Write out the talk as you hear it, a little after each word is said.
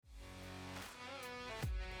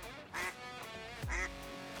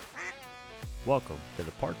Welcome to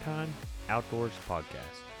the Part-Time Outdoors Podcast.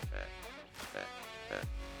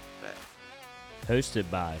 Hosted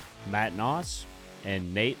by Matt Noss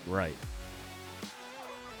and Nate Wright.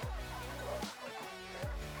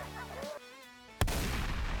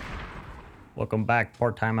 Welcome back,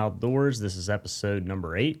 Part-Time Outdoors. This is episode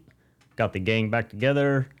number 8. Got the gang back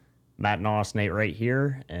together. Matt Noss, Nate Wright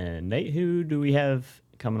here. And Nate, who do we have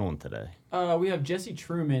coming on today? We have Jesse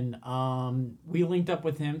Truman. We linked up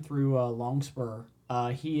with him through Longspur.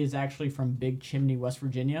 He is actually from Big Chimney, West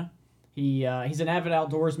Virginia. He's an avid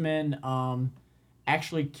outdoorsman.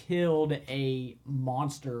 Actually killed a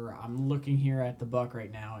monster. I'm looking here at the buck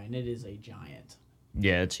right now, and it is a giant.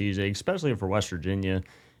 Yeah, it's huge, especially for West Virginia.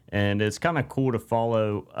 And it's kind of cool to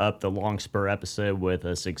follow up the Longspur episode with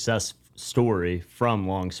a success story from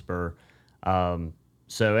Longspur.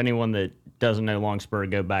 So anyone that doesn't know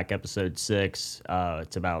Longspur, go back episode 6.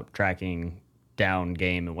 It's about tracking down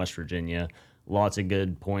game in West Virginia. Lots of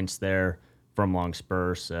good points there from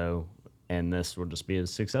Longspur. And this will just be a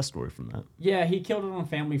success story from that. Yeah, he killed it on a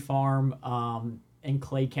family farm in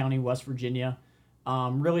Clay County, West Virginia.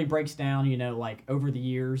 Really breaks down, like over the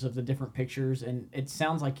years of the different pictures, and it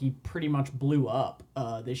sounds like he pretty much blew up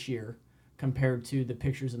this year compared to the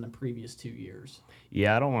pictures in the previous 2 years.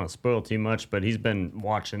 Yeah, I don't want to spoil too much, but he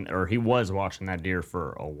was watching that deer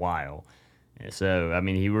for a while. So, I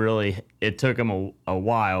mean, it took him a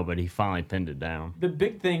while, but he finally pinned it down. The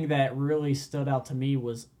big thing that really stood out to me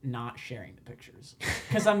was not sharing the pictures.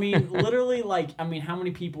 Because, I mean, literally, how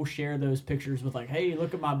many people share those pictures with, hey,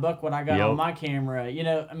 look at my buck, what I got on my camera?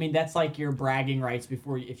 That's like your bragging rights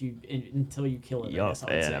until you kill it. Yep.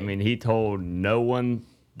 And, I mean, he told no one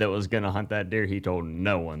that was going to hunt that deer. He told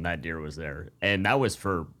no one that deer was there. And that was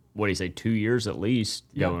for, 2 years at least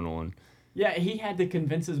going on. Yeah, he had to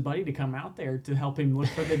convince his buddy to come out there to help him look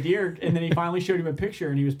for the deer, and then he finally showed him a picture,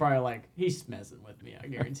 and he was probably like, he's messing with me, I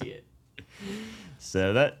guarantee it.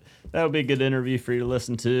 So that'll be a good interview for you to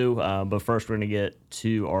listen to, but first we're going to get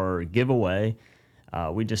to our giveaway.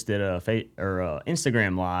 We just did a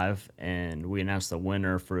Instagram Live, and we announced the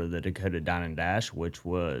winner for the Dakota Dine and Dash, which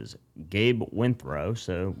was Gabe Winthrow.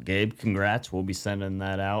 So, Gabe, congrats. We'll be sending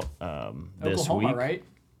that out this Oklahoma, week. Right?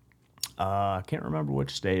 I can't remember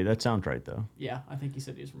which state. That sounds right, though. Yeah, I think he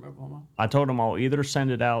said he was from Oklahoma. I told him I'll either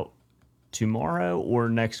send it out tomorrow or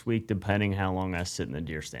next week, depending how long I sit in the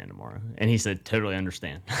deer stand tomorrow. And he said, totally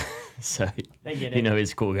understand. So, they get it.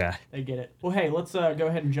 He's a cool guy. They get it. Well, hey, let's go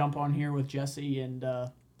ahead and jump on here with Jesse and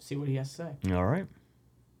see what he has to say. All right.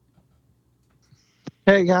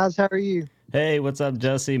 Hey, guys. How are you? Hey, what's up,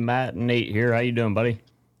 Jesse? Matt and Nate here. How you doing, buddy?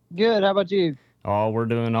 Good. How about you? Oh, we're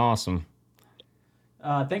doing awesome.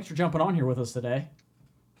 Thanks for jumping on here with us today.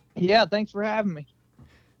 Yeah, thanks for having me.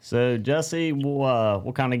 So, Jesse,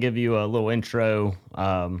 we'll kind of give you a little intro.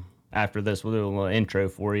 After this, we'll do a little intro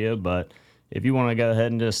for you. But if you want to go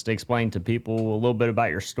ahead and just explain to people a little bit about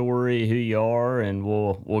your story, who you are, and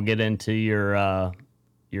we'll get into your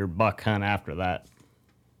buck hunt after that.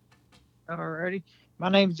 Alrighty. My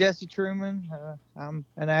name's Jesse Truman. I'm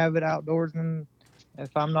an avid outdoorsman. If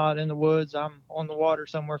I'm not in the woods, I'm on the water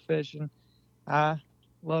somewhere fishing. I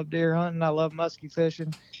love deer hunting. I love muskie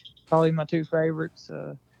fishing. Probably my 2 favorites.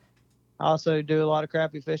 I also do a lot of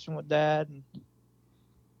crappie fishing with Dad,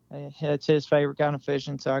 and it's his favorite kind of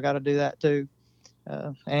fishing, so I got to do that too.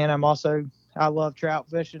 And I love trout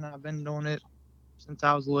fishing. I've been doing it since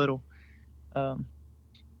I was little. I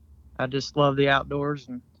just love the outdoors,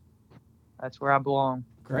 and that's where I belong.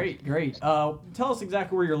 Great. Tell us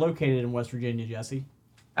exactly where you're located in West Virginia, Jesse.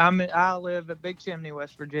 I live at Big Chimney,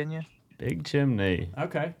 West Virginia. Big Chimney.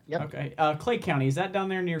 Okay. Yep. Okay. Clay County, is that down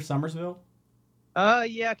there near Summersville?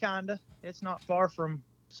 Yeah, kinda. It's not far from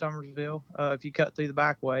Summersville. If you cut through the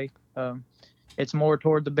back way, it's more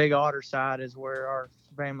toward the Big Otter side is where our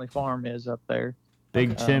family farm is up there.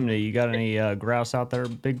 Big Chimney. You got any grouse out there,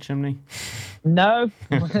 Big Chimney? No,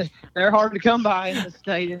 they're hard to come by in the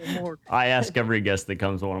state anymore. I ask every guest that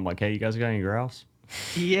comes on. I'm like, hey, you guys got any grouse?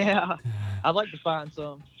 Yeah, I'd like to find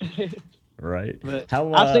some. Right. But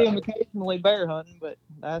I see them occasionally bear hunting, but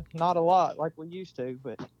not a lot like we used to.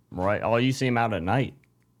 But right. Oh, you see them out at night.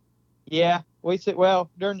 Yeah,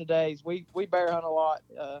 during the days we bear hunt a lot.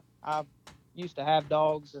 I used to have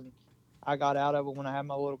dogs, and I got out of it when I had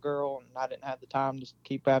my little girl, and I didn't have the time to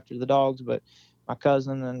keep after the dogs. But my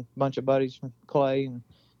cousin and a bunch of buddies from Clay and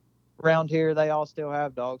around here, they all still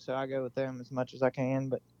have dogs, so I go with them as much as I can.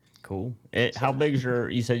 But cool. How big is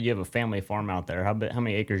you said you have a family farm out there. How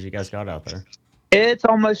many acres you guys got out there? It's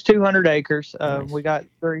almost 200 acres. Nice. We got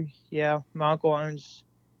 3. Yeah, my uncle owns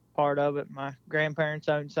part of it. My grandparents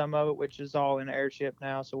own some of it, which is all in airship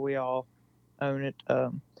now, so we all own it.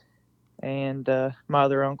 and my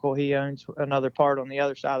other uncle, he owns another part on the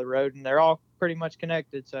other side of the road, and they're all pretty much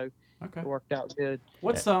connected, so Okay. it worked out good.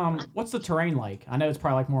 What's the terrain like? I know it's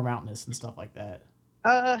probably like more mountainous and stuff like that.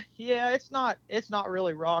 Yeah, it's not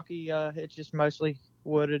really rocky. It's just mostly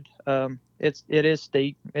wooded. It is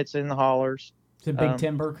steep. It's in the hollers. It's a big Um,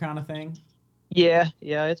 timber kind of thing. yeah,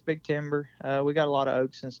 it's big timber. We got a lot of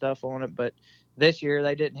oaks and stuff on it, but this year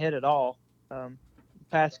they didn't hit at all.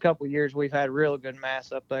 Past couple years we've had real good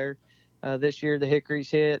mass up there. This year the hickories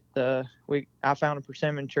hit. I found a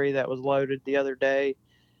persimmon tree that was loaded the other day.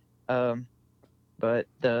 Um, but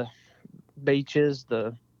the beeches,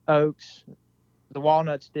 the oaks, the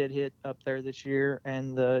walnuts did hit up there this year,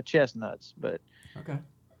 and the chestnuts. But Okay.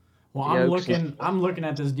 Well, the I'm oaks, looking. I'm looking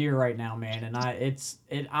at this deer right now, man,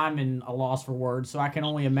 and I'm in a loss for words. So I can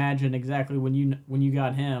only imagine exactly when you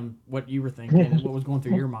got him, what you were thinking and what was going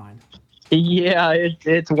through your mind. yeah,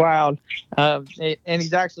 it's wild. And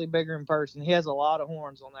he's actually bigger in person. He has a lot of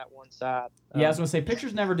horns on that one side. Yeah, I was gonna say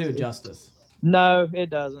pictures never do it justice. No,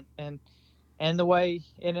 it doesn't. And the way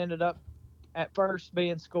it ended up at first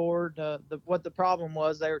being scored, what the problem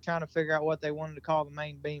was, they were trying to figure out what they wanted to call the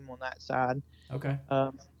main beam on that side. Okay.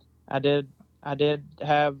 Um, I did I did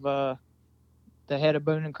have the head of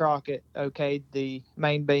Boone and Crockett okayed the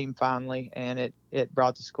main beam finally, and it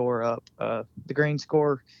brought the score up. The green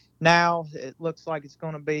score now it looks like it's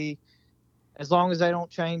going to be, as long as they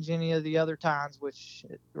don't change any of the other times, which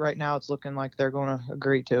right now it's looking like they're going to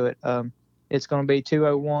agree to it. It's going to be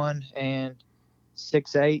 201 and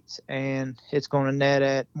 6/8, and it's going to net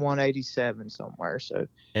at 187 somewhere. So,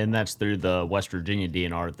 And that's through the West Virginia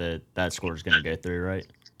DNR that score is going to go through, right?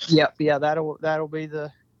 yep, yeah, that'll be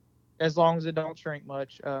as long as it don't shrink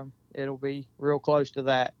much, it'll be real close to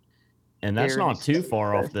that And that's here in the not too state.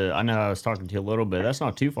 far So, off the. I know I was talking to you a little bit. That's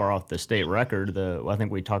not too far off the state record. I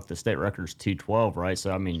think we talked the state record's 212, right?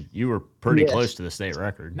 So I mean, you were pretty close yes. to the state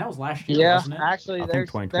record. And that was last year, Yeah, wasn't it? actually, I think there's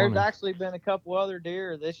 2020. actually been a couple other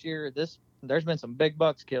deer this year. There's been some big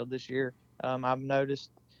bucks killed this year. I've noticed.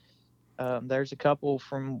 There's a couple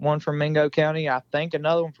one from Mingo County. I think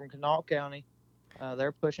another one from Kanawha County.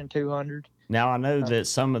 They're pushing 200. Now I know Uh, that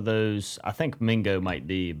some of those. I think Mingo might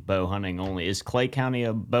be bow hunting only. Is Clay County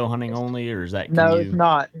a bow hunting only, or is that? Can no, it's you?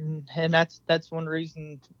 not, and that's one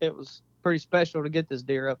reason it was pretty special to get this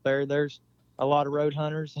deer up there. There's a lot of road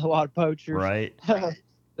hunters, a lot of poachers Right.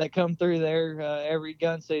 that come through there every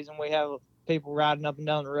gun season. We have people riding up and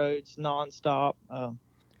down the roads nonstop,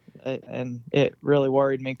 and it really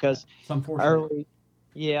worried me Yeah, because it's unfortunate. early,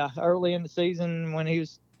 yeah, early in the season when he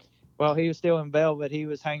was still in velvet. He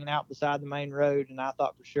was hanging out beside the main road, and I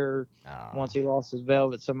thought for sure once Ah. he lost his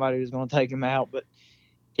velvet, somebody was going to take him out. But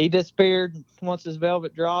he disappeared once his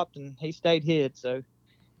velvet dropped, and he stayed hid, so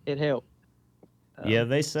it helped. Yeah, Um,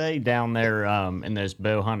 they say down there in those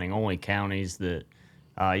bow hunting only counties that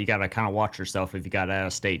you got to kind of watch yourself if you got out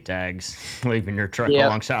of state tags, leaving your truck yeah,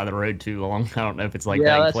 alongside the road too long. I don't know if it's like that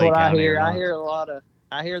yeah, in that's Clay what I County or hear. not.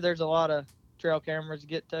 I hear there's a lot of trail cameras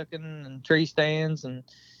get taken and tree stands, and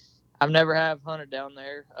I've never have hunted down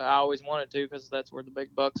there. I always wanted to because that's where the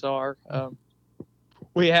big bucks are.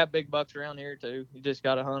 We have big bucks around here too. You just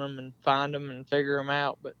got to hunt them and find them and figure them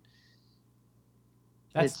out. But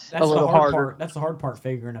That's it's a that's the little hard harder. part. That's the hard part,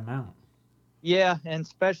 figuring them out. Yeah, and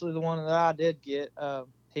especially the one that I did get,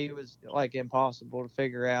 he was like impossible to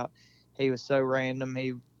figure out. He was so random.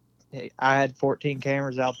 I had 14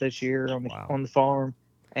 cameras out this year Wow. on the farm,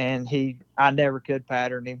 and I never could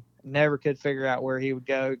pattern him. Never could figure out where he would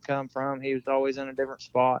go, come from. He was always in a different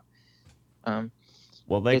spot. Um,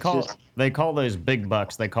 Well, it's just they call those big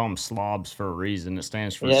bucks. They call them slobs for a reason. It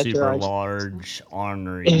stands for yeah, that's super right. large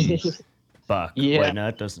ornery buck. Yeah, Wait, no,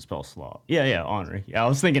 that doesn't spell slob. Yeah, yeah, ornery. Yeah, I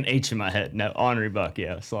was thinking H in my head. No, ornery buck.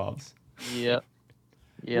 Yeah, slobs. yeah,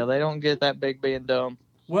 yeah. They don't get that big being dumb.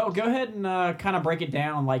 Well, go ahead and kind of break it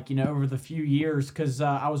down, like over the few years, because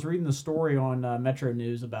I was reading the story on Metro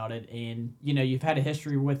News about it, and you've had a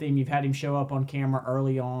history with him, you've had him show up on camera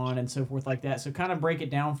early on, and so forth like that. So kind of break it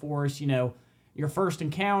down for us. Your first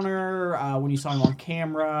encounter when you saw him on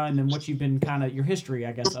camera, and then what you've been kind of your history,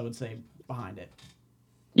 I guess I would say, behind it.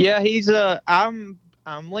 Yeah,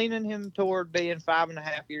 I'm leaning him toward being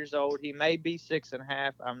 5.5 years old. He may be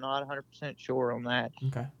 6.5. I'm not 100% sure on that.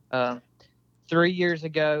 Okay. 3 years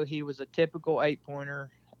ago, he was a typical 8 pointer,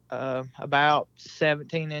 about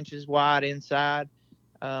 17 inches wide inside.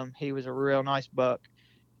 He was a real nice buck.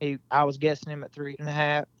 I was guessing him at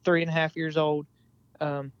 3.5 years old.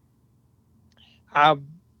 Um, I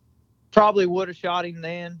probably would have shot him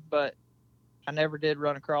then, but I never did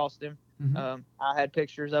run across him. Mm-hmm. I had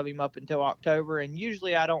pictures of him up until October, and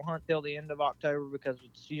usually I don't hunt till the end of October because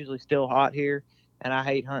it's usually still hot here, and I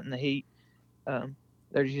hate hunting the heat. Um,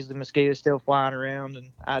 there's usually mosquitoes still flying around,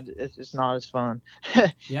 and it's just not as fun.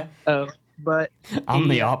 Yeah. But I'm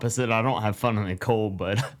the he, opposite. I don't have fun in the cold,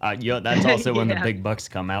 but that's also when the yeah, big bucks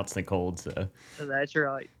come out. It's the cold, so that's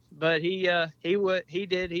right. But he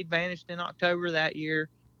vanished in October that year.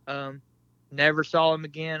 Um, Never saw him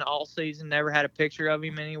again all season. Never had a picture of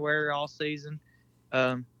him anywhere all season.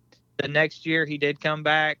 Um, the next year he did come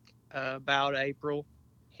back about April.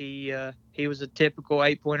 He was a typical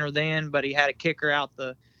 8 pointer then, but he had a kicker out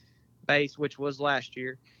the base, which was last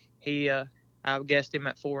year. He I guessed him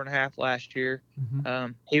at 4.5 last year.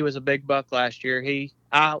 Mm-hmm. He was a big buck last year.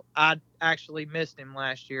 I actually missed him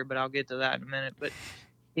last year, but I'll get to that in a minute. But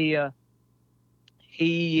he uh,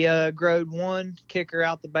 he growed one kicker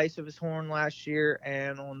out the base of his horn last year,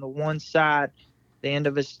 and on the one side, the end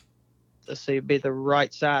of his, let's see, it'd be the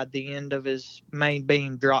right side, the end of his main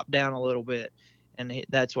beam dropped down a little bit, and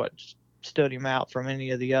that's what stood him out from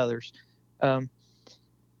any of the others. Um,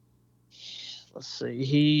 let's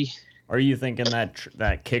see, are you thinking that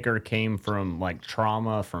that kicker came from like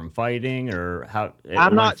trauma from fighting, or how it I'm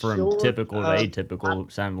went not from sure. typical to I,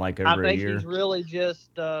 atypical? Sounded like I over a think he's year. really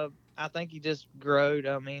just. I think he just growed.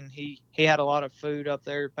 I mean, he had a lot of food up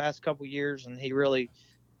there the past couple years, and he really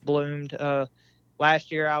bloomed.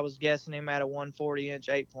 Last year, I was guessing him at a 140-inch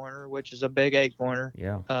 8 pointer, which is a big 8 pointer.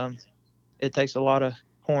 Yeah. It takes a lot of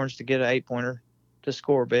horns to get an 8 pointer to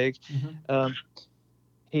score big. Mm-hmm.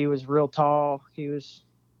 He was real tall.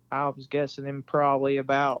 I was guessing him probably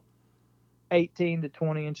about 18 to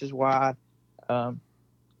 20 inches wide. Um,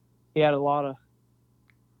 he had a lot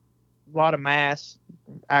of mass.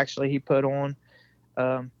 Actually, he put on.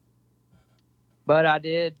 Um, but I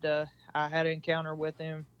did. I had an encounter with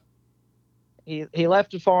him. He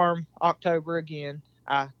left the farm October again.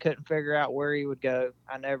 I couldn't figure out where he would go.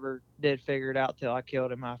 I never did figure it out till I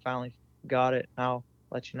killed him. I finally got it. I'll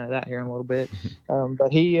let you know that here in a little bit.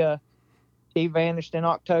 But he vanished in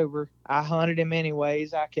October. I hunted him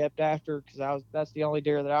anyways. I kept after because that's the only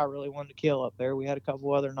deer that I really wanted to kill up there. We had a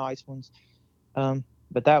couple other nice ones,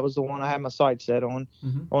 but that was the one I had my sights set on.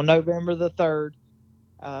 Mm-hmm. On November the 3rd,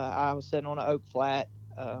 I was sitting on an oak flat,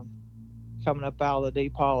 coming up out of the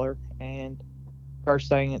deep holler, and first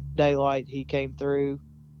thing at daylight, he came through,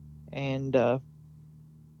 and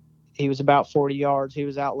he was about 40 yards. He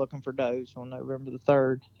was out looking for does on November the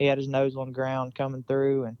 3rd. He had his nose on the ground coming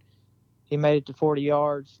through, and he made it to 40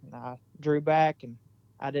 yards. And I drew back, and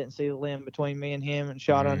I didn't see the limb between me and him, and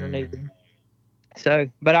shot underneath him. So,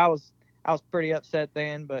 but I was pretty upset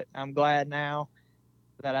then, but I'm glad now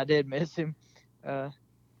that I did miss him. Uh,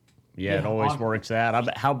 Yeah, it Yeah. always works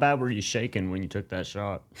out. How bad were you shaking when you took that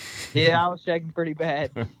shot? yeah, I was shaking pretty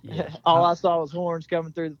bad. Yeah. All I saw was horns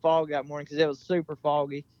coming through the fog that morning because it was super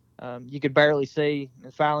foggy. You could barely see.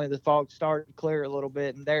 And finally, the fog started to clear a little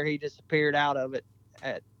bit, and there he disappeared out of it.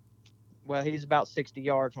 He's about 60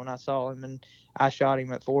 yards when I saw him, and I shot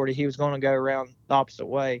him at 40. He was going to go around the opposite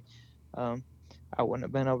way. Um, I wouldn't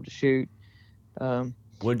have been able to shoot. Um,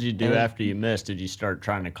 What did you do and after you missed? Did you start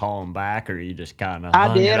trying to call him back, or you just kind of I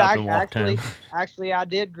hung it did. up and walked home? Actually, I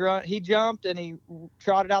did grunt. He jumped and he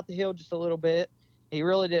trotted out the hill just a little bit. He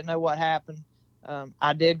really didn't know what happened.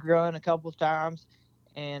 I did grunt a couple of times,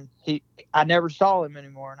 and I never saw him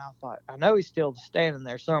anymore. And I thought, I know he's still standing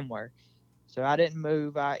there somewhere. So I didn't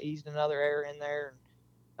move. I eased another air in there.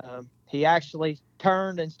 And, he actually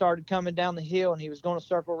turned and started coming down the hill, and he was going to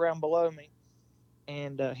circle around below me.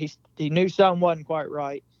 And he knew something wasn't quite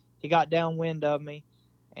right. He got downwind of me,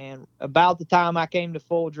 and about the time I came to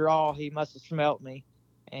full draw, he must have smelt me,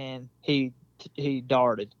 and he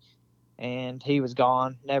darted, and he was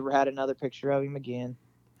gone. Never had another picture of him again.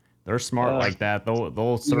 They're smart Uh, like that. They'll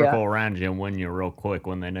yeah, circle around you and win you real quick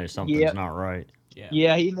when they know something's yeah, not right. Yeah.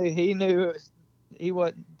 yeah. He knew he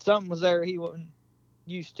wasn't something was there he wasn't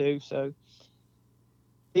used to, so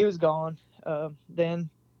he was gone. Then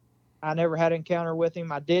I never had an encounter with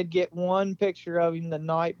him. I did get one picture of him the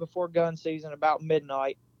night before gun season, about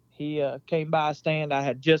midnight. He came by a stand I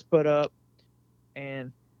had just put up,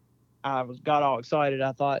 and got all excited.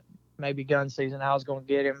 I thought maybe gun season I was going to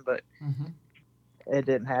get him, but Mm-hmm. it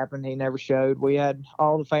didn't happen. He never showed. We had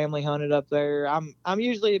all the family hunted up there. I'm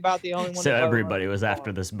usually about the only one So that bow hunts everybody was the after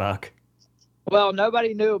farm. this buck. Well,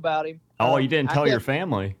 nobody knew about him. Oh, you didn't I tell your kept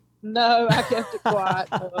family. No, I kept it quiet.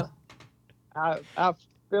 I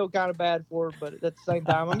feel kind of bad for it, but at the same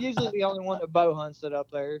time, I'm usually the only one that bow hunts it up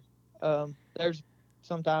there. There's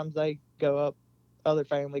sometimes they go up, other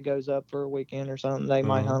family goes up for a weekend or something. They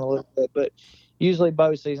might Uh-huh. hunt a little bit, but usually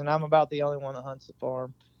bow season, I'm about the only one that hunts the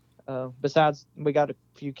farm. Besides, we got a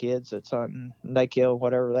few kids that's hunting. And they kill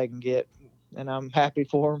whatever they can get, and I'm happy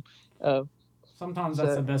for them. Sometimes that's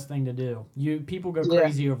the So best thing to do. People go yeah,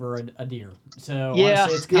 crazy over a deer. So yeah,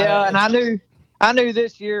 honestly, it's kind of yeah. And it's I knew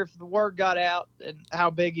this year if the word got out and how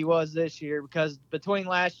big he was this year, because between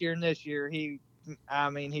last year and this year, I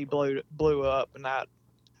mean, he blew up, and I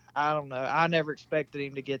don't know. I never expected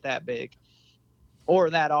him to get that big or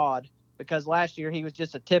that odd, because last year he was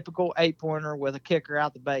just a typical 8 pointer with a kicker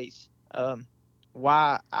out the base.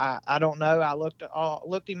 Why I don't know. I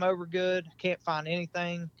looked him over good. Can't find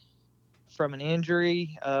anything from an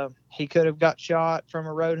injury. He could have got shot from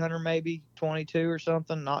a road hunter, maybe 22 or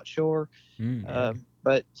something. Not sure. Yeah.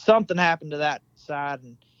 But something happened to that side,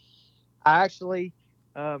 and I actually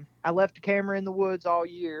I left the camera in the woods all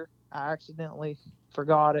year. I accidentally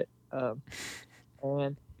forgot it, and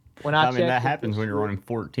when I I mean, that checked it happens this when you're year, running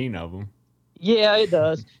 14 of them. yeah, it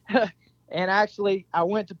does. And actually, I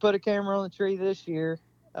went to put a camera on the tree this year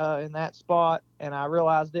in that spot, and I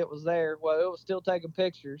realized it was there. Well, it was still taking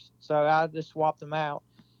pictures, so I just swapped them out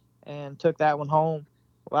and took that one home.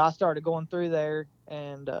 Well, I started going through there,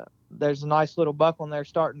 and there's a nice little buck on there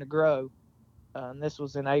starting to grow. And this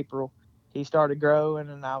was in April. He started growing,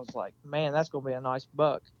 and I was like, man, that's going to be a nice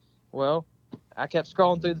buck. Well, I kept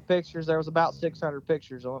scrolling through the pictures. There was about 600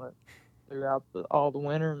 pictures on it throughout all the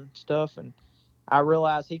winter and stuff. And I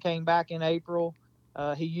realized he came back in April.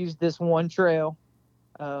 He used this one trail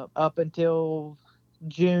up until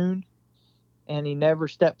June, and he never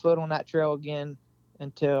stepped foot on that trail again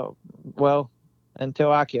until, well,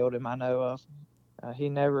 until I killed him. I know of. He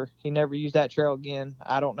never used that trail again.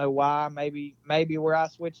 I don't know why. Maybe where I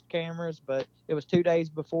switched cameras, but it was 2 days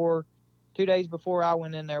before. 2 days before I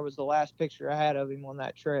went in there was the last picture I had of him on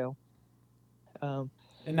that trail. Um,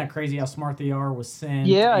 isn't that crazy how smart they are with scent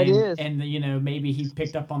yeah, it is. and maybe he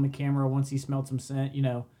picked up on the camera once he smelled some scent.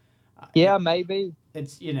 Yeah, maybe.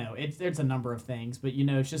 It's it's there's a number of things, but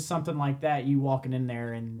it's just something like that. You walking in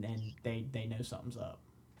there and they know something's up.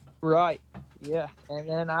 Right. Yeah. And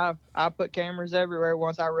then I put cameras everywhere.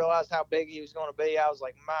 Once I realized how big he was going to be, I was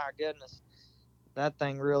like, my goodness, that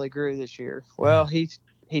thing really grew this year. Well, he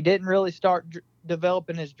didn't really start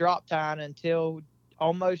developing his drop tine until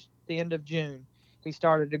almost the end of June. He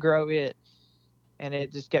started to grow it, and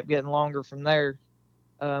it just kept getting longer from there.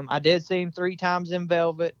 I did see him 3 times in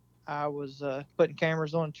velvet. I was putting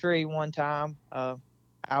cameras on a tree one time.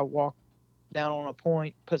 I walked down on a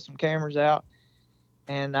point, put some cameras out,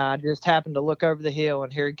 and I just happened to look over the hill,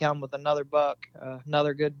 and here he come with another buck,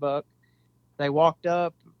 another good buck. They walked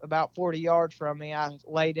up about 40 yards from me. I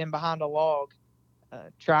laid in behind a log,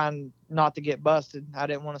 trying not to get busted. I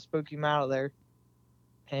didn't want to spook him out of there.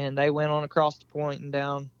 And they went on across the point and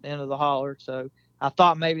down into the holler. So I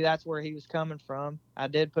thought maybe that's where he was coming from. I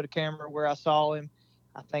did put a camera where I saw him.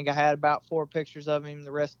 I think I had about 4 pictures of him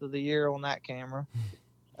the rest of the year on that camera.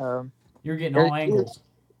 Um, You're getting all angles.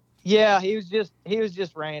 yeah, he was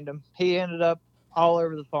just random. He ended up all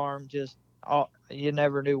over the farm. Just you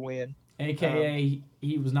never knew when. AKA,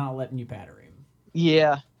 he was not letting you patter him.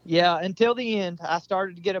 Yeah, yeah. Until the end, I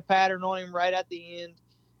started to get a pattern on him right at the end.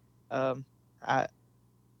 Um, I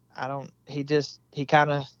I don't. He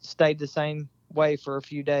kind of stayed the same way for a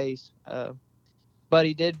few days. But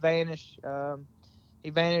he did vanish. He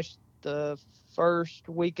vanished the first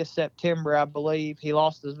week of September, I believe. He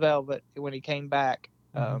lost his velvet when he came back.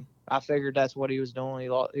 Mm-hmm. I figured that's what he was doing.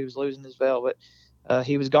 He was losing his velvet.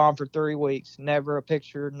 He was gone for 3 weeks. Never a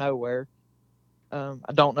picture, nowhere. I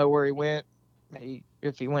don't know where he went.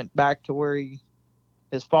 If he went back to where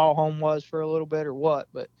his fall home was for a little bit or what.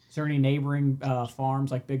 But Is there any neighboring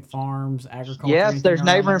farms, like big farms, agriculture, yes, anything there's around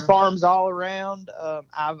neighboring there? farms all around.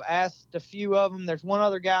 I've asked a few of them. There's one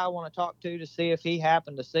other guy I want to talk to see if he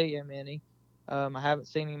happened to see him any. I haven't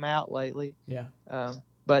seen him out lately, Yeah.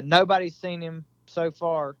 but nobody's seen him so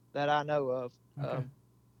far that I know of. Okay.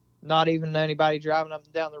 Not even anybody driving up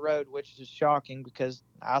and down the road, which is shocking because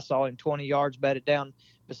I saw him 20 yards bedded down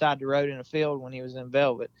beside the road in a field when he was in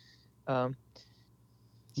velvet. Um,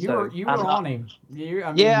 so You I'm were not. on him. Yeah,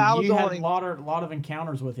 I was You had on a him. lot of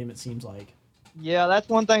encounters with him. It seems like. Yeah, that's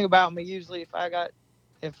one thing about me. Usually,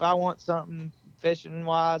 if I want something fishing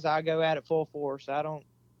wise, I go at it full force. I don't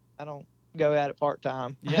go at it part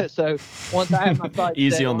time. Yeah. So once I had my sights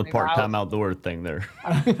Easy set on the on him, I part-time was outdoor thing there.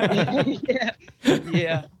 yeah,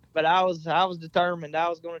 yeah. But I was determined. I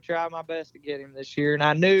was going to try my best to get him this year, and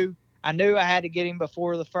I knew I had to get him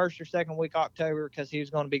before the first or second week of October because he was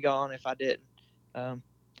going to be gone if I didn't. Um,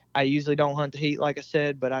 I usually don't hunt the heat, like I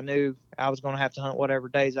said, but I knew I was going to have to hunt whatever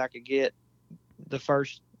days I could get the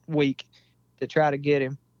first week to try to get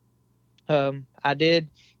him. I did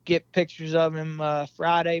get pictures of him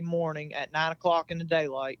Friday morning at 9 o'clock in the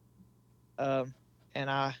daylight, um, and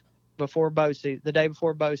I before bow season, the day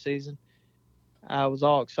before bow season. I was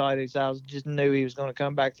all excited 'cause I was just knew he was going to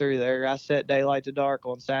come back through there. I set daylight to dark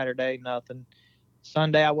on Saturday, nothing.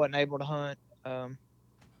 Sunday I wasn't able to hunt,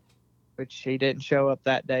 which he didn't show up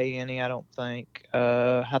that day any. I don't think.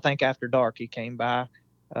 I think after dark he came by,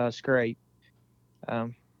 scrape.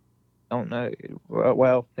 Um, don't know.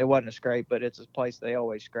 Well, it wasn't a scrape, but it's a place they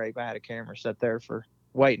always scrape. I had a camera set there for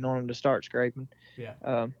waiting on him to start scraping.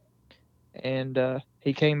 Yeah. And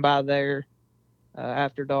he came by there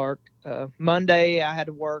after dark. Monday, I had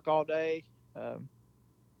to work all day.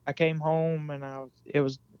 I came home and it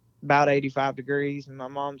was about 85 degrees, and my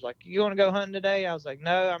mom's like, "You want to go hunting today?" I was like,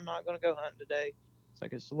 "No, I'm not going to go hunting today." It's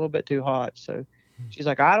like it's a little bit too hot. So she's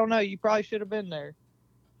like, "I don't know. You probably should have been there."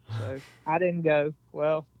 So I didn't go.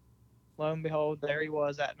 Well, lo and behold, there he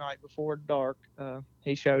was that night before dark.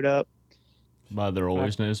 He showed up. Mother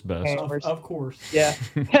always knows best. Of course. Yeah.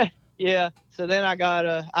 Yeah. So then I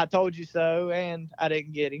got I told you so, and I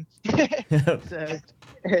didn't get him. So,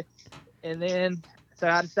 and then so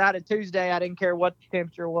I decided Tuesday I didn't care what the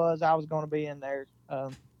temperature was, I was going to be in there.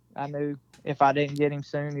 I knew if I didn't get him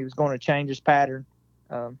soon, he was going to change his pattern.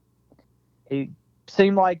 He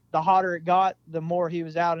seemed like the hotter it got, the more he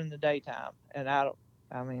was out in the daytime, and I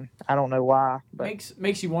don't know why, but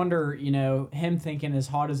makes you wonder, him thinking as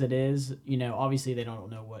hot as it is, obviously they don't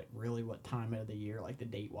know what time of the year, like the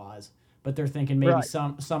date wise, but they're thinking maybe Right.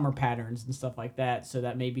 some summer patterns and stuff like that, so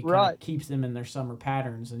that maybe kind Right. of keeps them in their summer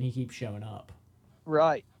patterns, and he keeps showing up.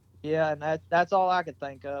 right, yeah, and that's all I could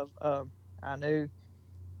think of. I knew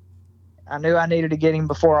I needed to get him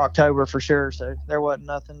before October for sure, so there wasn't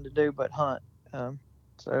nothing to do but hunt. Um,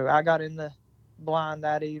 so I got in the blind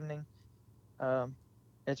that evening. Um,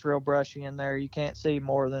 it's real brushy in there. You can't see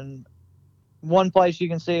more than one place. You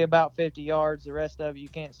can see about 50 yards. The rest of it you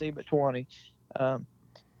can't see but 20. Um,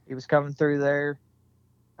 he was coming through there.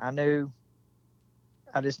 I knew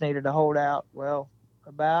I just needed to hold out. Well,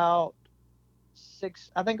 about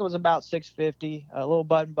six. I think it was about 6:50. A little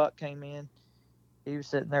button buck came in. He was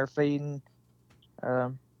sitting there feeding.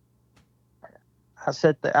 Um,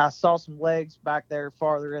 I saw some legs back there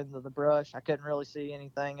farther into the brush. I couldn't really see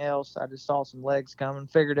anything else. I just saw some legs coming.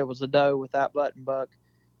 Figured it was a doe with that button buck.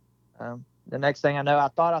 The next thing I know, I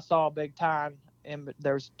thought I saw a big tine, and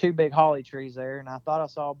there was two big holly trees there, and I thought I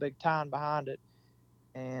saw a big tine behind it.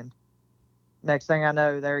 And next thing I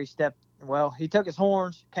know, there he stepped. Well, he took his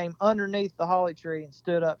horns, came underneath the holly tree, and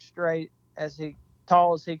stood up straight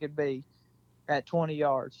tall as he could be, at 20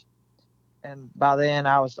 yards. And by then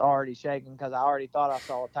I was already shaking because I already thought I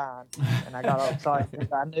saw a tine, and I got all excited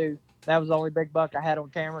because I knew that was the only big buck I had on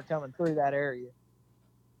camera coming through that area.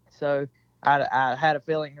 So I had a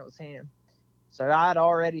feeling it was him. So I had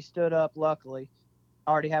already stood up. Luckily,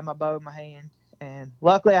 I already had my bow in my hand, and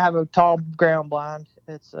luckily I have a tall ground blind.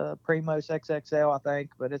 It's a Primos XXL, I think,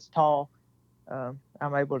 but it's tall.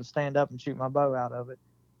 I'm able to stand up and shoot my bow out of it.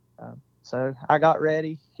 So I got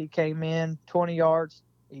ready. He came in 20 yards.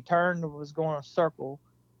 He turned and was going to circle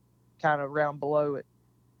kind of around below it,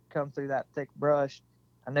 come through that thick brush.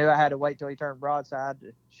 I knew I had to wait till he turned broadside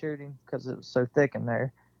to shoot him because it was so thick in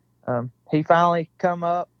there. He finally come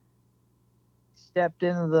up, stepped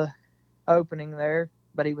into the opening there,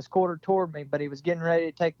 but he was quartered toward me, but he was getting ready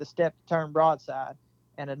to take the step to turn broadside.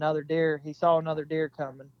 And he saw another deer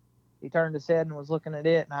coming. He turned his head and was looking at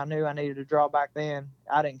it, and I knew I needed to draw back then.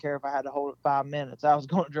 I didn't care if I had to hold it 5 minutes. I was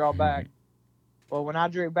going to draw back. Well, when I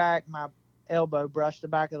drew back, my elbow brushed the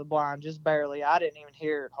back of the blind just barely. I didn't even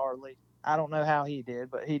hear it hardly. I don't know how he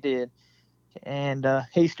did, but he did. And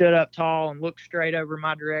he stood up tall and looked straight over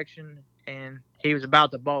my direction, and he was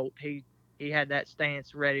about to bolt. He had that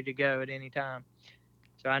stance ready to go at any time.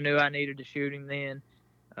 So I knew I needed to shoot him then.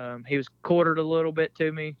 He was quartered a little bit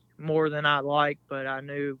to me more than I'd like, but I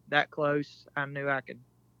knew that close. I knew I could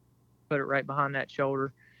put it right behind that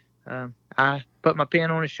shoulder. I put my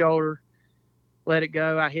pin on his shoulder, let it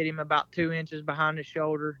go. I hit him about 2 inches behind his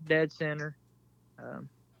shoulder, dead center.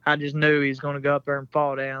 I just knew he was going to go up there and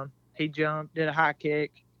fall down. He jumped, did a high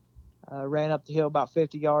kick, ran up the hill about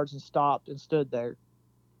 50 yards and stopped and stood there.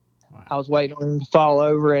 Wow. I was waiting on him to fall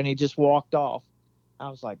over, and he just walked off. I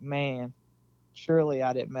was like, man, surely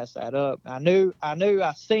I didn't mess that up. I knew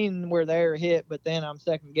I seen where the air hit, but then I'm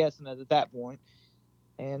second guessing it at that point.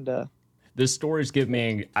 And This story's giving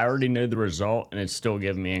me. I already know the result, and it's still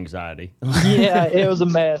giving me anxiety. yeah, it was a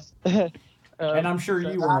mess. And I'm sure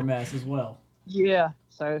you were a mess as well. Yeah,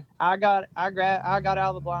 so I got out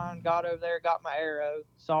of the blind, got over there, got my arrow,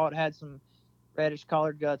 saw it had some reddish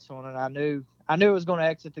colored guts on it. I knew it was going to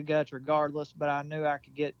exit the guts regardless, but I knew I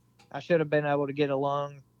should have been able to get a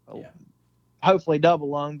lung, hopefully double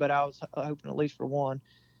lung, but I was hoping at least for one.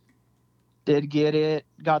 Did get it,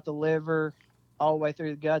 got the liver, all the way through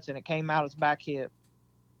the guts, and it came out his back hip.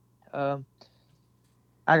 Um,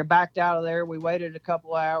 I backed out of there. We waited a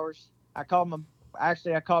couple hours. I called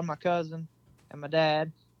my cousin and my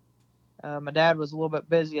dad. My dad was a little bit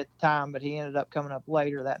busy at the time, but he ended up coming up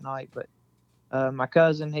later that night. But my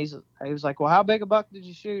cousin, he was like, "Well, how big a buck did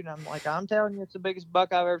you shoot?" And I'm like, "I'm telling you, it's the biggest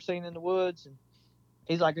buck I've ever seen in the woods." And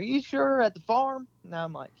he's like, "Are you sure at the farm?" And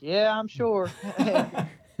I'm like, "Yeah, I'm sure."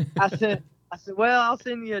 I said, "Well, I'll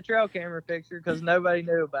send you a trail camera picture because nobody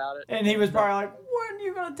knew about it." And he was probably like, "When are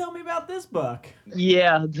you gonna tell me about this buck?"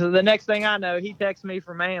 Yeah. So the next thing I know, he texts me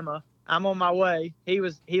from Amma. I'm on my way. He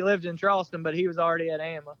lived in Charleston, but he was already at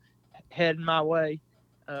Amma, heading my way.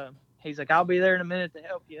 He's like, "I'll be there in a minute to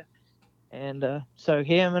help you." And so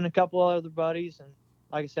him and a couple other buddies, and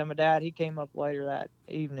like I said, my dad, he came up later that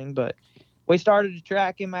evening. But we started to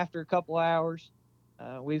track him after a couple hours.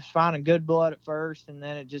 We was finding good blood at first, and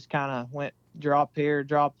then it just kind of went drop here,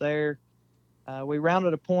 drop there. We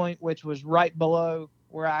rounded a point which was right below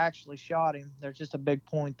where I actually shot him. There's just a big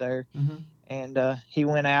point there. Mm-hmm. And he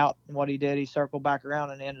went out, and what he did, he circled back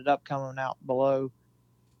around and ended up coming out below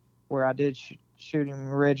where I did shoot him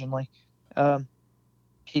originally.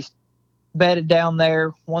 He bedded down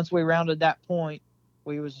there. Once we rounded that point,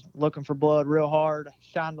 we was looking for blood real hard.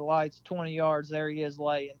 Shined the lights 20 yards. There he is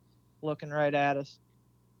laying, looking right at us.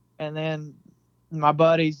 And then my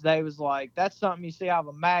buddies, they was like, "That's something you see out of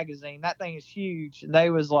a magazine. That thing is huge." And they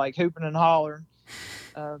was like hooping and hollering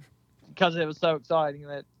because it was so exciting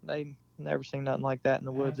that they never seen nothing like that in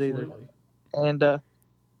the woods either. And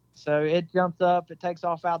so it jumps up. It takes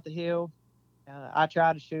off out the hill. I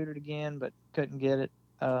tried to shoot it again, but couldn't get it.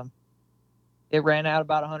 It ran out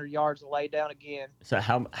about 100 yards and laid down again. So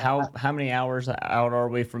how many hours out are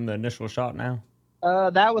we from the initial shot now?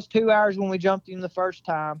 That was 2 hours when we jumped him the first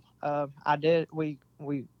time. We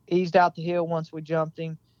eased out the hill once we jumped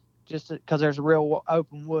him, just because there's a real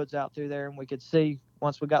open woods out through there, and we could see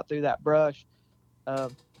once we got through that brush.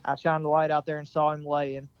 I shined the light out there and saw him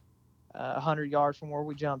laying 100 yards from where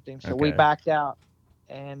we jumped him. So we backed out,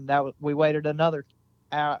 and we waited another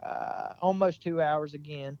almost 2 hours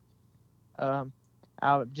again.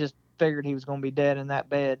 I just figured he was going to be dead in that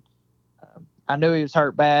bed. I knew he was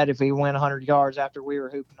hurt bad if he went 100 yards after we were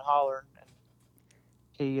hooping and hollering.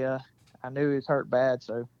 And I knew he was hurt bad.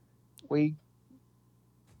 So we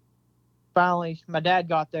finally, my dad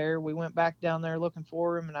got there. We went back down there looking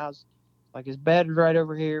for him, and I was like, his bed was right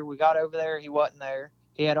over here. We got over there. He wasn't there.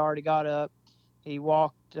 He had already got up. He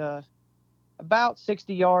walked about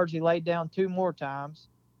 60 yards. He laid down 2 more times.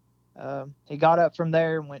 He got up from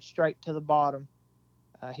there and went straight to the bottom.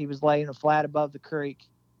 He was laying flat above the creek.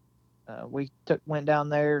 We went down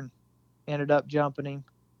there and ended up jumping him.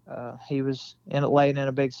 He was laying in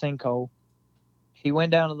a big sinkhole. He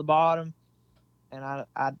went down to the bottom, and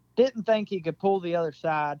I didn't think he could pull the other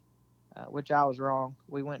side, which I was wrong.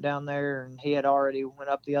 We went down there, and he had already went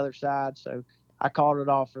up the other side, so I called it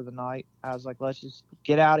off for the night. I was like, let's just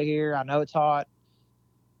get out of here. I know it's hot.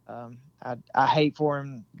 I hate for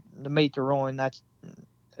him to meet the ruin.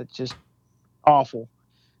 It's just awful.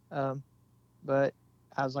 But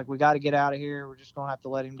I was like, we got to get out of here. We're just going to have to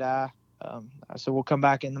let him die. I said, we'll come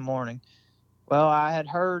back in the morning. Well, I had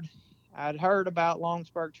heard about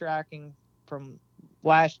Longspur tracking from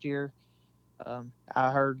last year.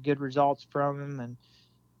 I heard good results from him, and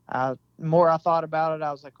more I thought about it,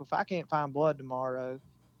 I was like, well, if I can't find blood tomorrow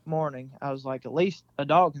morning, I was like, at least a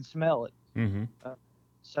dog can smell it. Mm-hmm.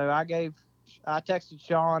 So I texted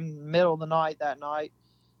Sean middle of the night that night.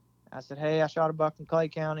 I said, hey, I shot a buck in Clay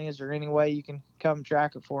County. Is there any way you can come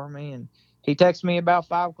track it for me? And he texted me about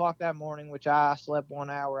 5 o'clock that morning, which I slept 1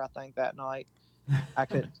 hour, I think, that night. I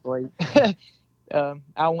couldn't sleep.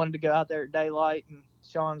 I wanted to go out there at daylight, and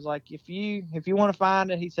Sean's like, if you want to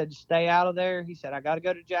find it, he said, just stay out of there. He said, I got to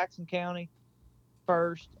go to Jackson County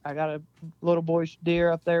first. I got a little boy's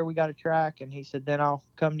deer up there we got to track. And he said, then I'll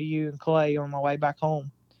come to you and Clay on my way back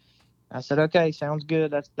home. I said, okay, sounds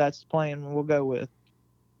good. That's the plan we'll go with.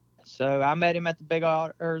 So I met him at the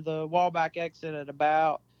the Wallback exit at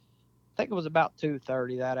about, I think it was about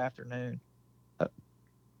 2:30 that afternoon.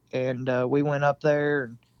 And we went up there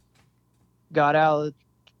and got out of the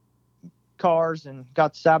cars and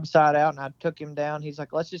got the side by side out, and I took him down. He's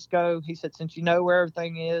like, let's just go. He said, since you know where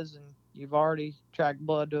everything is and you've already tracked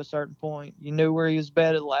blood to a certain point, you knew where he was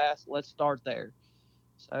bedded last, let's start there.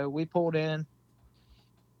 So we pulled in.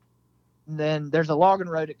 And then there's a logging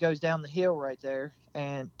road that goes down the hill right there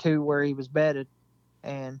and to where he was bedded.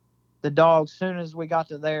 And the dogs, as soon as we got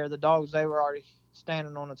to there, the dogs, they were already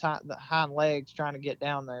standing on the hind legs trying to get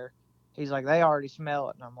down there. He's like, they already smell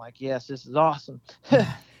it. And I'm like, yes, this is awesome.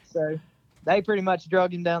 So they pretty much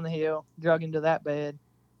drug him down the hill, drug him to that bed.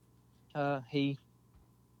 He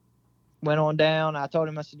went on down. I told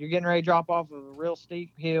him, I said, you're getting ready to drop off of a real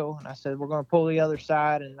steep hill. And I said, we're going to pull the other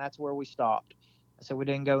side. And that's where we stopped. I said, we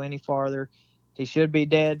didn't go any farther. He should be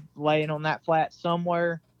dead laying on that flat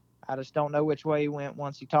somewhere. I just don't know which way he went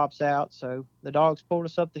once he tops out. So the dogs pulled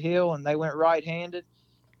us up the hill and they went right-handed.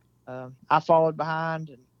 I followed behind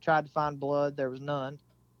and tried to find blood. There was none.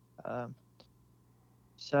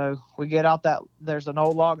 So we get out that there's an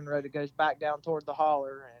old logging road that goes back down toward the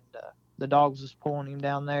holler, and the dogs was pulling him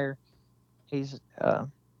down there. He's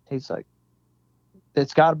like,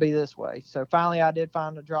 it's got to be this way. So finally, I did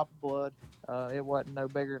find a drop of blood. It wasn't no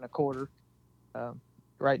bigger than a quarter,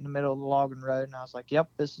 right in the middle of the logging road, and I was like, yep,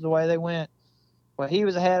 this is the way they went. Well, he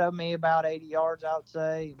was ahead of me about 80 yards, I would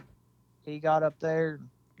say. He got up there.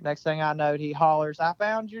 Next thing I know, he hollers, I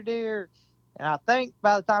found your deer. And I think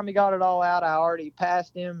by the time he got it all out, I already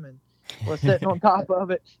passed him and was sitting on top of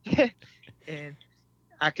it. And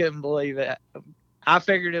I couldn't believe it. I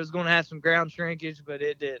figured it was going to have some ground shrinkage, but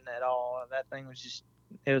it didn't at all. That thing was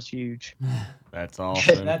it was huge. That's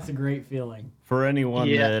awesome. That's a great feeling. For anyone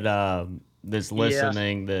that's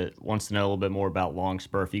listening that wants to know a little bit more about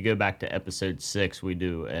Longspur, if you go back to episode 6, we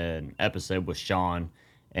do an episode with Sean.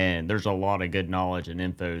 And there's a lot of good knowledge and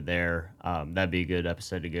info there. That'd be a good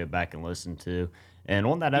episode to go back and listen to. And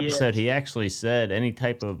on that episode, he actually said any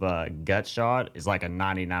type of gut shot is like a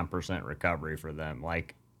 99% recovery for them.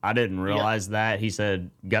 Like, I didn't realize that. He said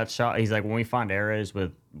gut shot. He's like, when we find arrows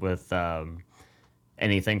with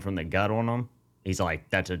anything from the gut on them, he's like,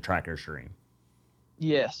 that's a tracker stream.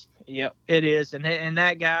 Yes. Yep, it is. And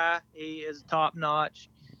that guy, he is top notch.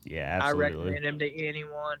 Yeah, absolutely. I recommend him to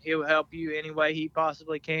anyone. He'll help you any way he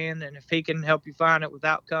possibly can, and if he can help you find it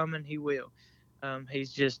without coming, he will.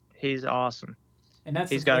 He's awesome. And that's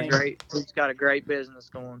he's got a great business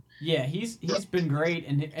going. Yeah, he's been great,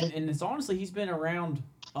 and it's honestly he's been around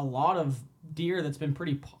a lot of deer that's been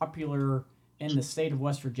pretty popular in the state of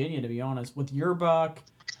West Virginia. To be honest, with your buck,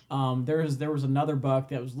 there was another buck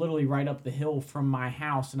that was literally right up the hill from my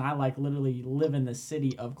house, and I literally live in the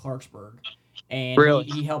city of Clarksburg. And really?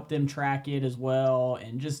 he helped them track it as well,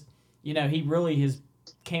 and just he really has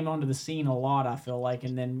came onto the scene a lot, I feel like,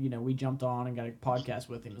 and then we jumped on and got a podcast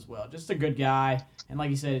with him as well. Just a good guy, and like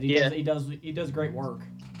you said, he does great work.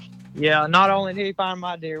 Yeah, not only did he find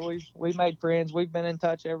my deer, we made friends. We've been in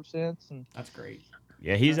touch ever since, and that's great.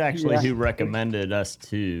 Yeah, he's actually who recommended us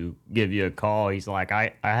to give you a call. He's like,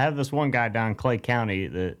 I have this one guy down in Clay County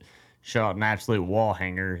that shot an absolute wall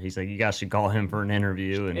hanger. He's like, you guys should call him for an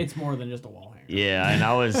interview. And it's more than just a wall hanger. Yeah, and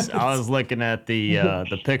I was looking at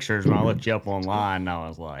the pictures when I looked you up online, and I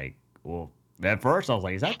was like, well, at first I was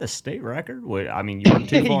like, is that the state record? I mean, you weren't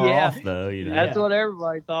too far off though. That's what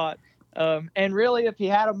everybody thought. And really, if he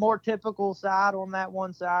had a more typical side on that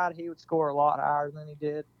one side, he would score a lot higher than he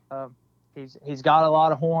did. He's got a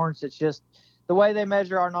lot of horns. It's just the way they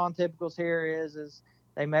measure our non-typicals here is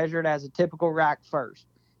they measure it as a typical rack first.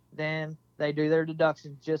 Then they do their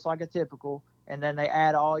deductions just like a typical, and then they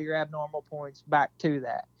add all your abnormal points back to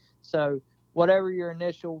that. So whatever your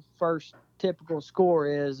initial first typical score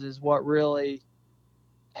is what really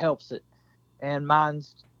helps it. And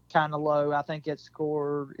mine's kind of low. I think it's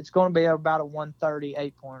going to be about a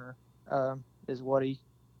 138 pointer is what he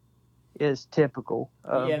is typical.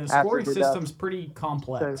 The scoring system's pretty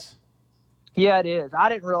complex. So, yeah, it is. I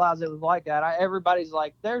didn't realize it was like that. Everybody's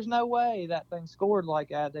like, there's no way that thing scored like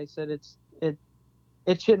that. They said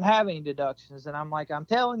it shouldn't have any deductions. And I'm like, I'm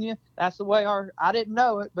telling you, that's the way I didn't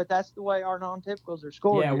know it, but that's the way our non-typicals are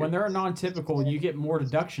scored. Yeah, when they're a non-typical, you get more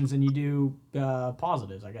deductions than you do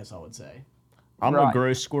positives, I guess I would say. I'm a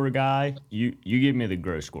gross score guy. You give me the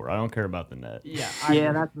gross score. I don't care about the net. Yeah,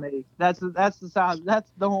 that's me. That's the size.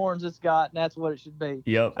 That's the horns it's got, and that's what it should be.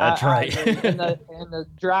 Yep, that's right. In the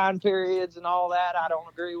drying periods and all that, I don't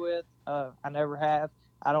agree with. I never have.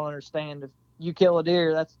 I don't understand if you kill a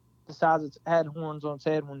deer, that's the size it's had horns on its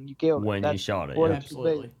head when you killed it. When you shot it, yeah.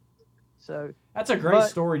 Absolutely. So that's a great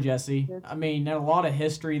story, Jesse. I mean, a lot of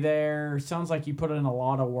history there. Sounds like you put in a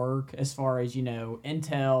lot of work as far as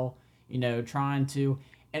intel. Trying to,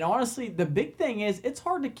 and honestly, the big thing is it's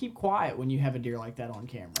hard to keep quiet when you have a deer like that on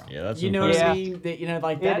camera. Yeah, that's what I mean.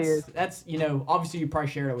 That's obviously you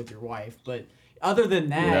probably shared it with your wife, but other than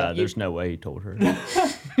that, there's no way he told her.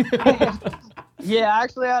 Yeah,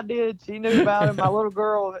 actually I did. She knew about it. My little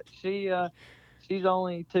girl, she's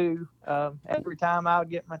only 2. Every time I would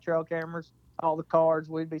get my trail cameras, all the cards,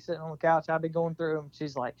 we'd be sitting on the couch. I'd be going through them.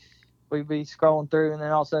 She's like. We'd be scrolling through, and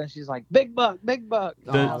then all of a sudden she's like, "Big buck, big buck."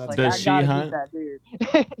 Does she hunt?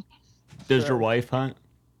 Does your wife hunt?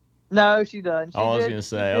 No, she doesn't. I was gonna She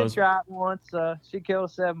say, did try it once. She killed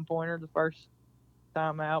a 7-pointer the first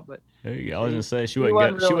time out, but there you go. I was gonna say she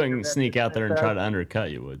wasn't she really wouldn't sneak interested out in it there and try though. to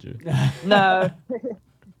undercut you, would you? No.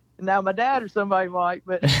 Now my dad or somebody might,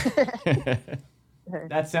 but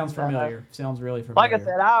That sounds familiar. Sounds really like I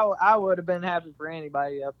familiar. said, I would have been happy for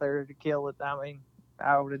anybody out there to kill it. I mean,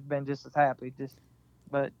 I would have been just as happy.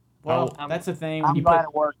 But Well, Oh, that's the thing when I'm you glad put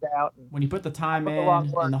it worked out. And when you put the time put a lot of in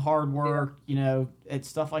and work. the hard Yeah, work, you know, it's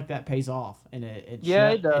stuff like that pays off, and yeah,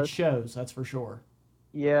 it it does. shows. That's for sure.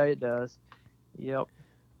 Yeah, it does. Yep.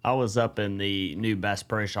 I was up in the new Bass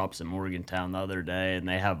Pro Shops in Morgantown the other day, and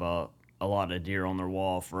they have a lot of deer on their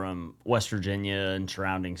wall from West Virginia and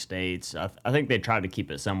surrounding states. I think they tried to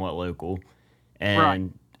keep it somewhat local, Right.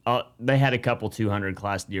 and they had a couple 200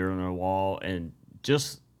 class deer on their wall, and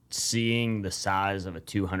just seeing the size of a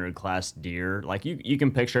 200 class deer, like you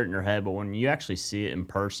can picture it in your head, but when you actually see it in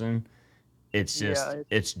person, Yeah,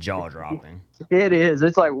 it's jaw it's dropping. it is.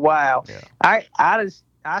 It's like wow. Yeah.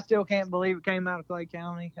 I still can't believe it came out of Clay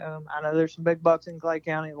County. I know there's some big bucks in Clay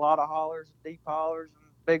County, a lot of hollers, deep hollers,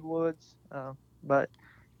 and big woods. But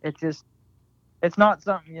it's just it's not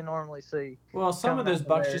something you normally see Well, some of coming those out of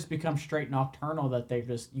bucks there. just become straight nocturnal that they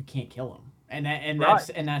just you can't kill them, Right.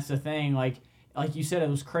 and that's the thing. Like you said, it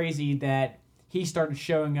was crazy that he started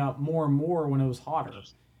showing up more and more when it was hotter.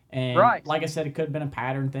 And Right. like I said, it could have been a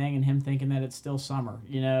pattern thing, and him thinking that it's still summer.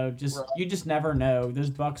 You know, just Right. you just never know. Those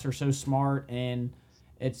bucks are so smart, and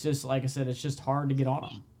it's just like I said, it's just hard to get on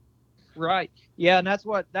them. Right. Yeah, and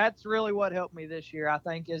that's really what helped me this year. I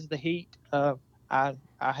think is the heat. I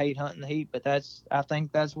hate hunting the heat, but I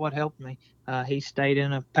think that's what helped me. He stayed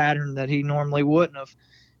in a pattern that he normally wouldn't have.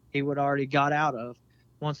 He would already got out of.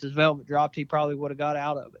 Once his velvet dropped, he probably would have got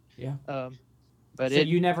out of it. Yeah. But So it,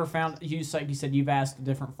 you never found like you said you've asked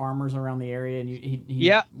different farmers around the area, and he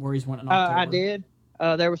yeah, where he's went in October. I did.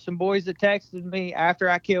 There were some boys that texted me after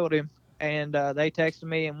I killed him, and they texted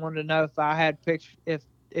me and wanted to know if I had picture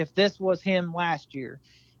if this was him last year.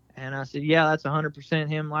 And I said, yeah, that's 100%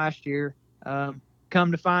 him last year.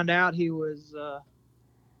 Come to find out, he was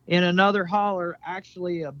in another holler.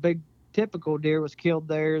 Actually, a big typical deer was killed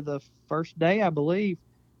there the first day, I believe.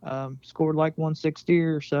 Scored like 160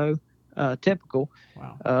 or so, typical.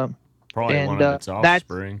 Wow. Probably one And of its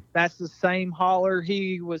offspring. that's the same holler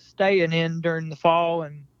he was staying in during the fall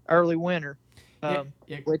and early winter, Yeah.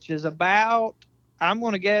 which is about, I'm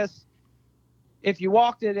going to guess, if you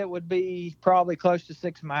walked it, it would be probably close to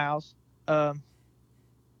 6 miles. Um,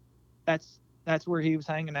 that's where he was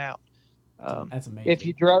hanging out. That's amazing. If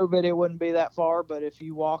you drove it, it wouldn't be that far, but if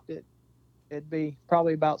you walked it, it'd be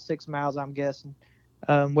probably about 6 miles, I'm guessing,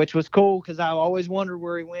 which was cool because I always wondered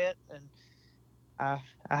where he went, and I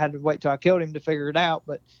had to wait till I killed him to figure it out.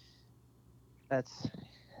 But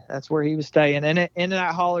that's where he was staying. And in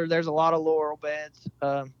that holler, there's a lot of laurel beds,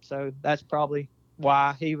 so that's probably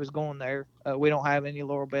why he was going there. We don't have any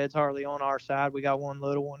laurel beds hardly on our side. We got one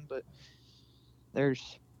little one, but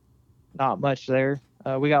there's not much there.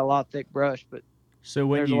 We got a lot of thick brush, but So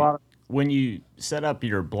there's a lot of when you set up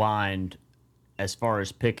your blind, as far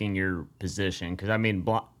as picking your position, because I mean,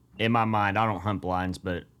 in my mind, I don't hunt blinds,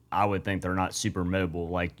 but I would think they're not super mobile.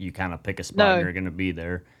 Like you kind of pick a spot and no. you're going to be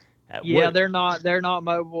there. Yeah, What? they're not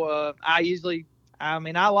mobile. I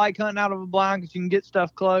mean, I like hunting out of a blind because you can get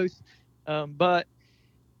stuff close, but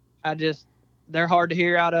they're hard to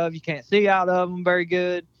hear out of. You can't see out of them very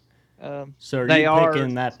good. So are They you are.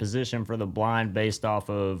 picking that position for the blind based off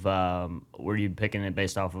of? Were you picking it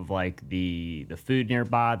based off of like the food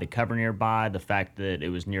nearby, the cover nearby, the fact that it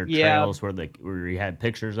was near Yeah, trails where you had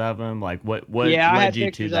pictures of them? Like what yeah. I led had you to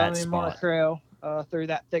pictures that of him on a spot? trail through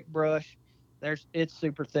that thick brush. It's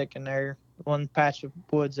super thick in there. One patch of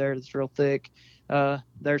woods there that's real thick.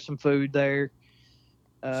 There's some food there.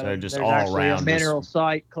 So just There's all actually a around, just mineral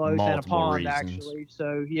site close and a multiple pond reasons. actually.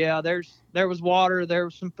 So yeah, there was water, there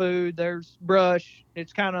was some food, there's brush.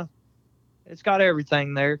 It's got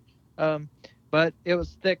everything there. But it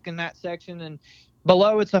was thick in that section, and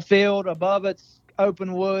below it's a field, above it's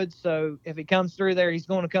open woods. So if he comes through there, he's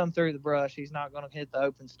going to come through the brush. He's not going to hit the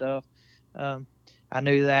open stuff. I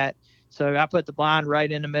knew that. So I put the blind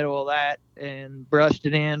right in the middle of that and brushed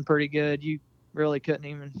it in pretty good. You really couldn't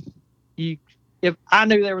even you if I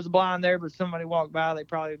knew there was a blind there, but somebody walked by, they'd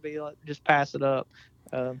probably be like, just pass it up.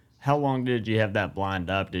 How long did you have that blind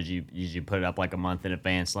up? Did you put it up like a month in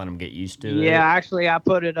advance, let them get used to Yeah, it? actually, I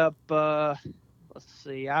put it up. Let's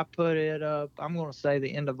see, I put it up. I'm going to say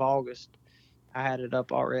the end of August. I had it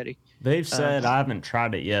up already. They've Um, said I haven't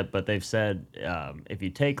tried it yet, but they've said if you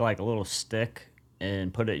take like a little stick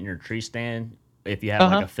and put it in your tree stand, if you have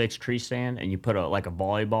like Uh-huh. a fixed tree stand and you put like a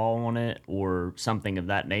volleyball on it or something of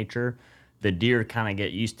that nature, the deer kind of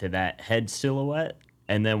get used to that head silhouette.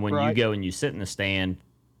 And then when you Right. go and you sit in the stand,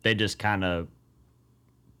 they just kind of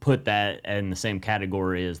put that in the same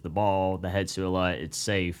category as the ball, the head silhouette. It's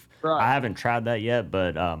safe. Right. I haven't tried that yet,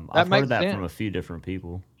 but That I've heard makes that sense. from a few different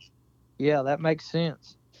people. Yeah, that makes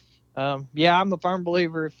sense. Yeah, I'm a firm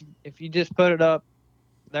believer if you just put it up,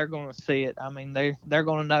 they're going to see it. I mean, they're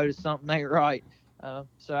going to notice something ain't right. So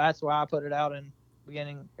that's why I put it out in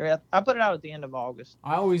beginning. I put it out at the end of August.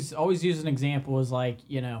 I always use an example as like,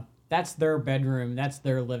 that's their bedroom, that's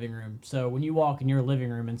their living room. So when you walk in your living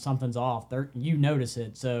room and something's off, you notice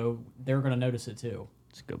it, so they're gonna notice it too.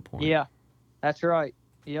 It's a good point. Yeah, that's right.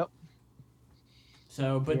 Yep.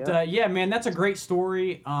 So, but Yep. yeah, man, that's a great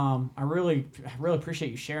story. I really appreciate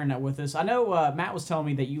you sharing that with us. I know Matt was telling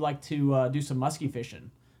me that you like to do some muskie fishing,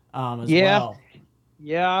 as Yeah. well.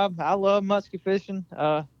 Yeah. I love musky fishing.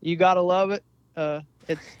 You gotta love it.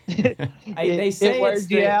 It's it, They it say it's wears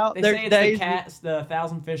you the out. they There's say it's the days. cats the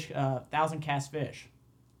thousand cast fish.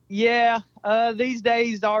 Yeah. These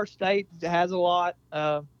days our state has a lot.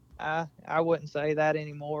 I wouldn't say that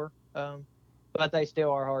anymore. But they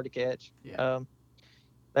still are hard to catch. Yeah.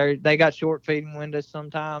 They got short feeding windows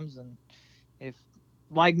sometimes, and if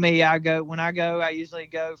like me, I usually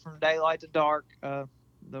go from daylight to dark. The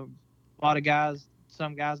a lot of guys,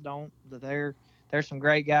 some guys don't. But there's some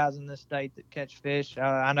great guys in this state that catch fish.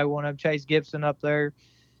 I know one of them, Chase Gibson, up there,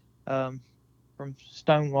 um, from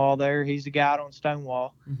Stonewall. There, he's the guy on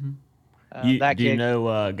Stonewall. Mm-hmm. That Do you kid, know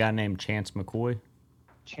a guy named Chance McCoy?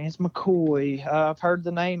 Chance McCoy. I've heard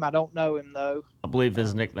the name. I don't know him though. I believe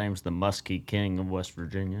his Um, nickname's the Muskie King of West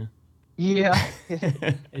Virginia. yeah,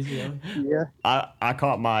 Is he really? yeah, I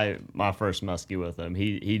caught my first muskie with him.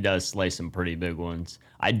 He does slay some pretty big ones.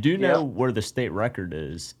 I do yeah, know where the state record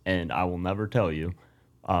is, and I will never tell you.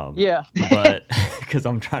 yeah, But because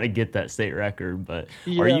I'm trying to get that state record. But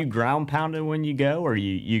are yeah. you ground pounding when you go? Or are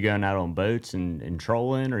you going out on boats and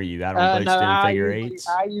trolling? Or are you out on boats No, doing figure eights?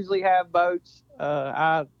 I usually have boats.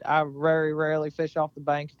 I very rarely fish off the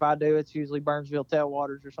bank. If I do, it's usually Burnsville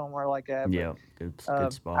tailwaters or somewhere like that. But Yeah, good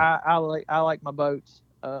spot. I like my boats.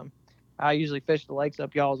 I usually fish the lakes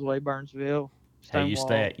up y'all's way, Burnsville, Hey,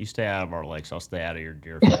 Stonewall. you stay out of our lakes. I'll stay out of your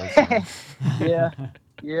deer fest. Yeah,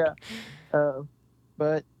 yeah. Uh,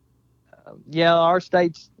 but yeah, our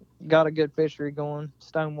state's got a good fishery going.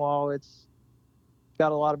 Stonewall, it's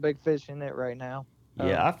got a lot of big fish in it right now.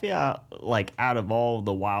 Yeah, I feel like out of all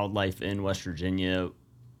the wildlife in West Virginia,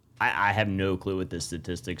 I have no clue what the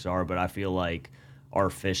statistics are, but I feel like our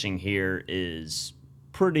fishing here is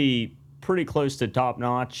pretty close to top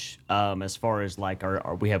notch. As far as like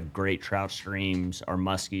we have great trout streams, our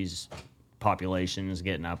muskies population is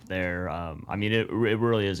getting up there. I mean, it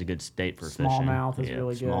really is a good state for fishing. Smallmouth is Yeah,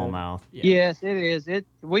 really good. smallmouth. Yeah. Yes, it is.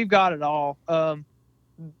 We've got it all.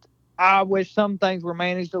 I wish some things were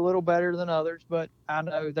managed a little better than others, but I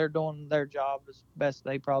know they're doing their job as best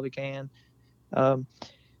they probably can. Um,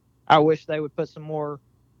 I wish they would put some more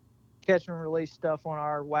catch and release stuff on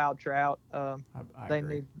our wild trout. I They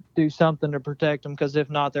agree. need to do something to protect them because if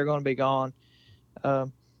not, they're going to be gone.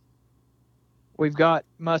 Um, we've got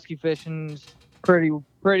musky fishing's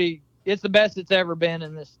pretty. It's the best it's ever been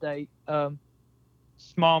in this state.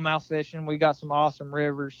 Smallmouth fishing, we got some awesome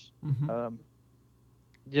rivers. Mm-hmm.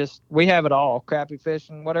 Just we have it all. Crappie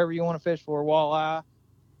fishing, whatever you want to fish for, walleye.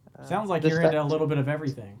 Sounds like This you're into stuff. a little bit of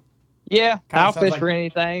everything. Yeah, Kinda I'll sounds fish like for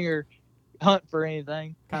anything or hunt for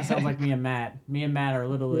anything. kind of sounds like me and Matt. Me and Matt are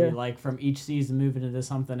literally Yeah. like from each season moving into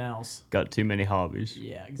something else. Got too many hobbies.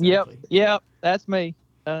 Yeah, Yep, exactly. yep, that's me.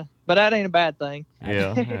 But that ain't a bad thing.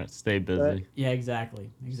 Yeah, stay busy. Yeah, exactly.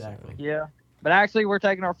 Yeah, but actually, we're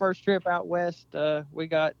taking our first trip out west. We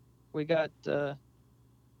got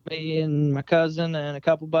me and my cousin and a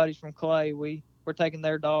couple buddies from Clay. We're taking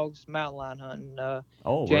their dogs mountain lion hunting.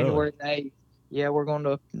 Oh, really? January 8th. Yeah, we're going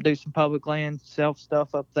to do some public land self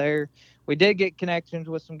stuff up there. We did get connections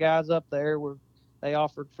with some guys up there where they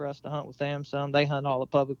offered for us to hunt with them. Some they hunt all the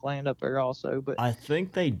public land up there also. But I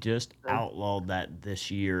think they just outlawed that this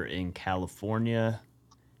year in California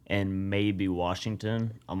and maybe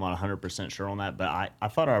Washington. I'm not 100% sure on that, but I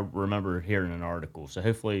thought I remember hearing an article. So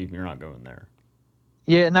hopefully you're not going there.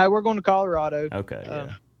 yeah, no, we're going to Colorado. Okay,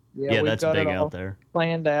 yeah. Yeah, we've That's got big it all out there.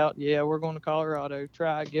 planned out. Yeah, we're going to Colorado.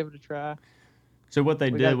 Give it a try. So what they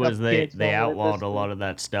We got did a was couple kids they going with outlawed us, a lot of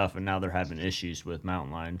that stuff, and now they're having issues with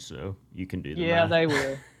mountain lions. So you can do the Yeah, math. they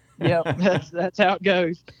will. Yep, that's how it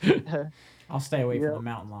goes. I'll stay away Yeah. from the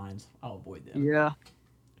mountain lions. I'll avoid them. Yeah,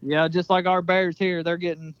 yeah, just like our bears here, they're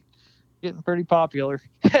getting getting pretty popular.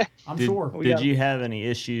 I'm Did, sure. We did got- you have any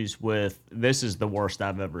issues with this? Is the worst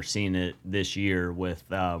I've ever seen it this year with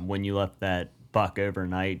when you left that buck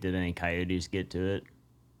overnight. Did any coyotes get to it?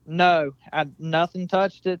 No, nothing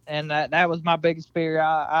touched it, and that was my biggest fear.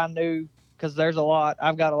 I knew because there's a lot.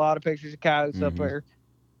 I've got a lot of pictures of coyotes up Mhm. there,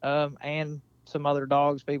 and some other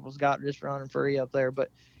dogs people's got just running free up there. But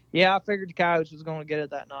yeah, I figured the coyotes was going to get it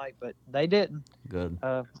that night, but they didn't. Good.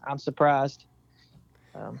 I'm surprised.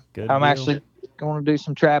 Good I'm deal. actually going to do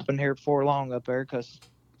some trapping here before long up there because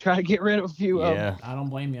try to get rid of a few of them. Yeah. I don't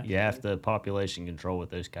blame you. You have to population control with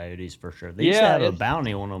those coyotes for sure. They used to Yeah, have a it's,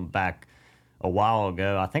 bounty on them back a while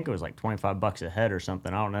ago. I think it was like $25 a head or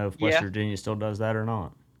something. I don't know if West Yeah. Virginia still does that or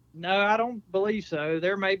not. no, I don't believe so.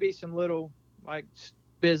 There may be some little like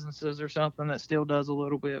businesses or something that still does a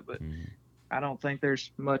little bit, but Mhm. I don't think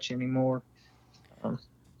there's much anymore.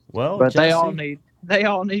 Well, But Jesse, they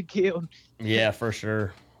all need killed. yeah, for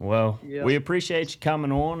sure. Well, Yeah. we appreciate you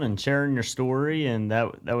coming on and sharing your story, and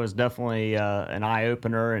that was definitely an eye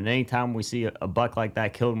opener. And anytime we see a buck like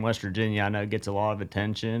that killed in West Virginia, I know it gets a lot of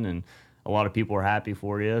attention, and a lot of people are happy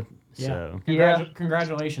for you. Yeah. So Yeah.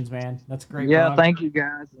 Congratulations, man. That's a great. Yeah, buck. thank you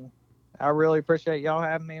guys. I really appreciate y'all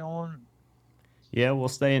having me on. yeah, we'll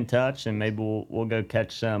stay in touch, and maybe we'll go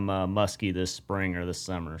catch some muskie this spring or this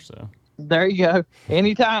summer. So There you go.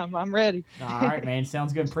 Anytime, I'm ready. All right, man.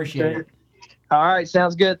 Sounds good. Appreciate it. All right,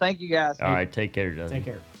 sounds good. Thank you guys. all right, take care, Jesse. Take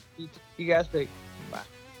care. You guys too.